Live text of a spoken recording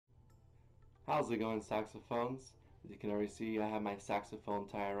How's it going, saxophones? As you can already see, I have my saxophone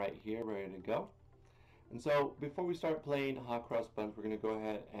tie right here, ready to go. And so, before we start playing Hot Cross Buns, we're going to go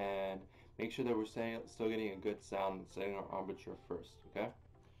ahead and make sure that we're still getting a good sound and setting our embouchure first, okay?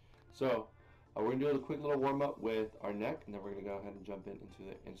 So, we're going to do a quick little warm-up with our neck, and then we're going to go ahead and jump into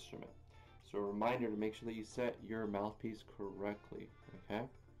the instrument. So, a reminder to make sure that you set your mouthpiece correctly, okay?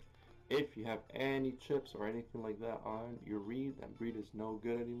 If you have any chips or anything like that on your reed, that reed is no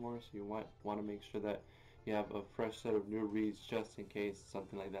good anymore, so you want to make sure that you have a fresh set of new reeds just in case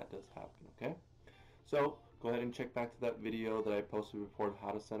something like that does happen, okay? So go ahead and check back to that video that I posted before,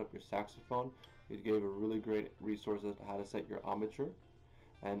 how to set up your saxophone. It gave a really great resource as to how to set your embouchure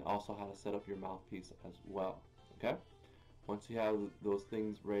and also how to set up your mouthpiece as well, okay? Once you have those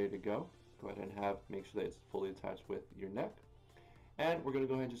things ready to go, go ahead and make sure that it's fully attached with your neck. And we're going to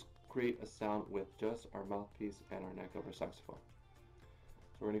go ahead and just create a sound with just our mouthpiece and our neck of our saxophone.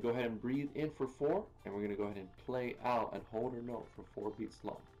 So we're going to go ahead and breathe in for 4, and we're going to go ahead and play out and hold our note for 4 beats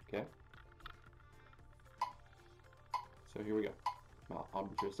long, okay? So here we go. Mouth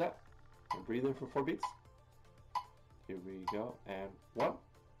embouchure set. And breathe in for 4 beats. Here we go. And 1,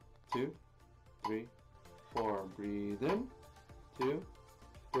 2, 3, 4. Breathe in. 2,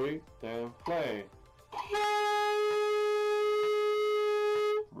 3, then play.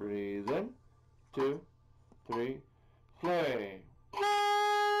 Breathe in. 2, 3, play.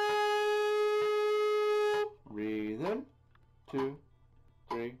 Breathe in. 2,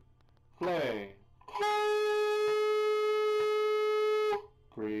 3, play.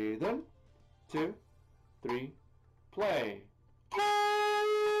 Breathe in. 2, 3, play.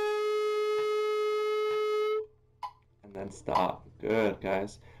 And then stop. Good,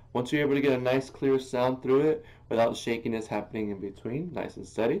 guys. Once you're able to get a nice clear sound through it without shakiness happening in between, nice and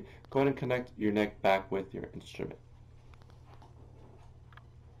steady, go ahead and connect your neck back with your instrument.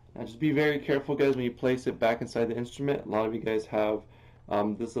 Now just be very careful, guys, when you place it back inside the instrument. A lot of you guys have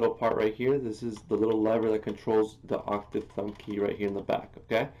this little part right here. This is the little lever that controls the octave thumb key right here in the back,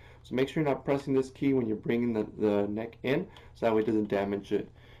 okay? So make sure you're not pressing this key when you're bringing the neck in, so that way it doesn't damage it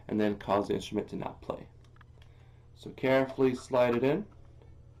and then cause the instrument to not play. So carefully slide it in.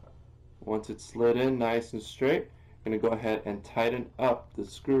 Once it's slid in nice and straight, I'm going to go ahead and tighten up the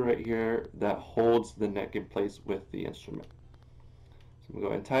screw right here that holds the neck in place with the instrument. So I'm going to go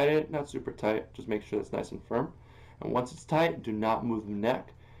ahead and tighten it, not super tight, just make sure it's nice and firm. And once it's tight, do not move the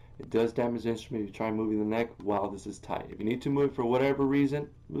neck. It does damage the instrument if you try moving the neck while this is tight. If you need to move it for whatever reason,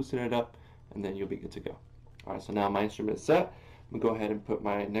 loosen it up and then you'll be good to go. Alright, so now my instrument is set. I'm going to go ahead and put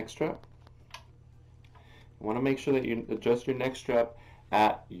my neck strap. You want to make sure that you adjust your neck strap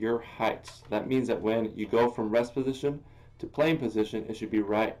at your height. That means that when you go from rest position to playing position, it should be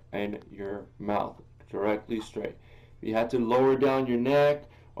right in your mouth, directly straight. If you had to lower down your neck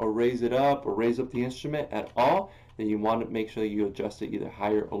or raise it up or raise up the instrument at all, then you want to make sure that you adjust it either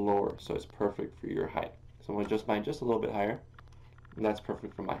higher or lower so it's perfect for your height. So I'm going to adjust mine just a little bit higher, and that's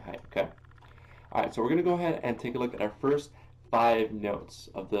perfect for my height, okay? Alright, so we're going to go ahead and take a look at our first 5 notes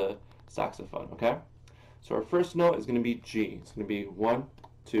of the saxophone, okay? So our first note is going to be G. It's going to be 1,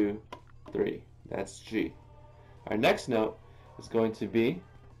 2, 3. That's G. Our next note is going to be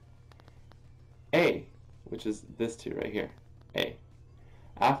A, which is this 2 right here, A.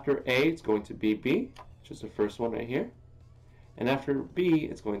 After A, it's going to be B, which is the first one right here. And after B,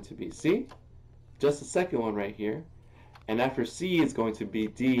 it's going to be C, just the second one right here. And after C, it's going to be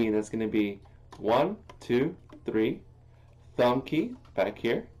D, and that's going to be 1, 2, 3, thumb key back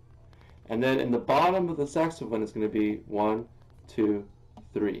here. And then in the bottom of the saxophone, it's going to be 1, 2,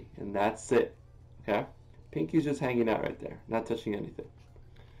 3, and that's it. Okay? Pinky's just hanging out right there, not touching anything.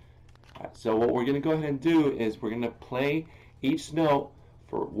 Alright, so what we're going to go ahead and do is we're going to play each note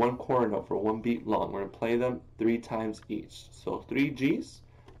for 1 quarter note for 1 beat long. We're going to play them 3 times each. So 3 G's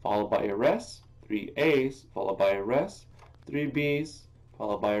followed by a rest, 3 A's followed by a rest, 3 B's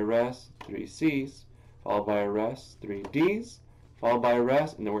followed by a rest, 3 C's followed by a rest, 3 D's followed by a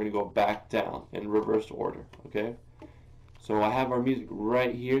rest, and then we're going to go back down in reverse order, okay? So I have our music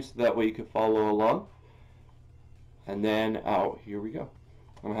right here so that way you can follow along. And then, here we go.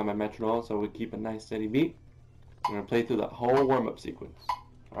 I'm going to have my metronome so we keep a nice steady beat. I'm going to play through that whole warm-up sequence.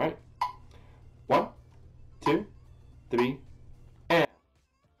 Alright? 1, 2, 3, and...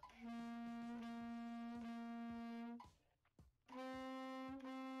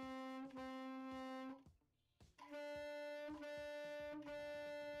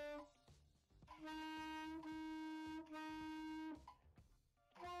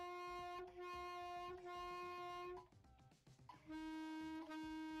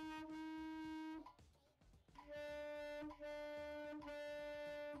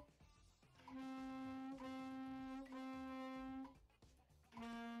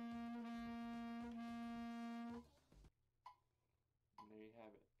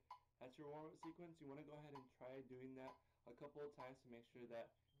 your warm-up sequence, you want to go ahead and try doing that a couple of times to make sure that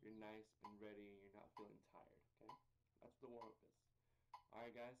you're nice and ready and you're not feeling tired, okay? That's what the warm-up is.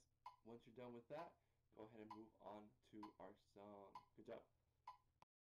 Alright guys, once you're done with that, go ahead and move on to our song. Good job.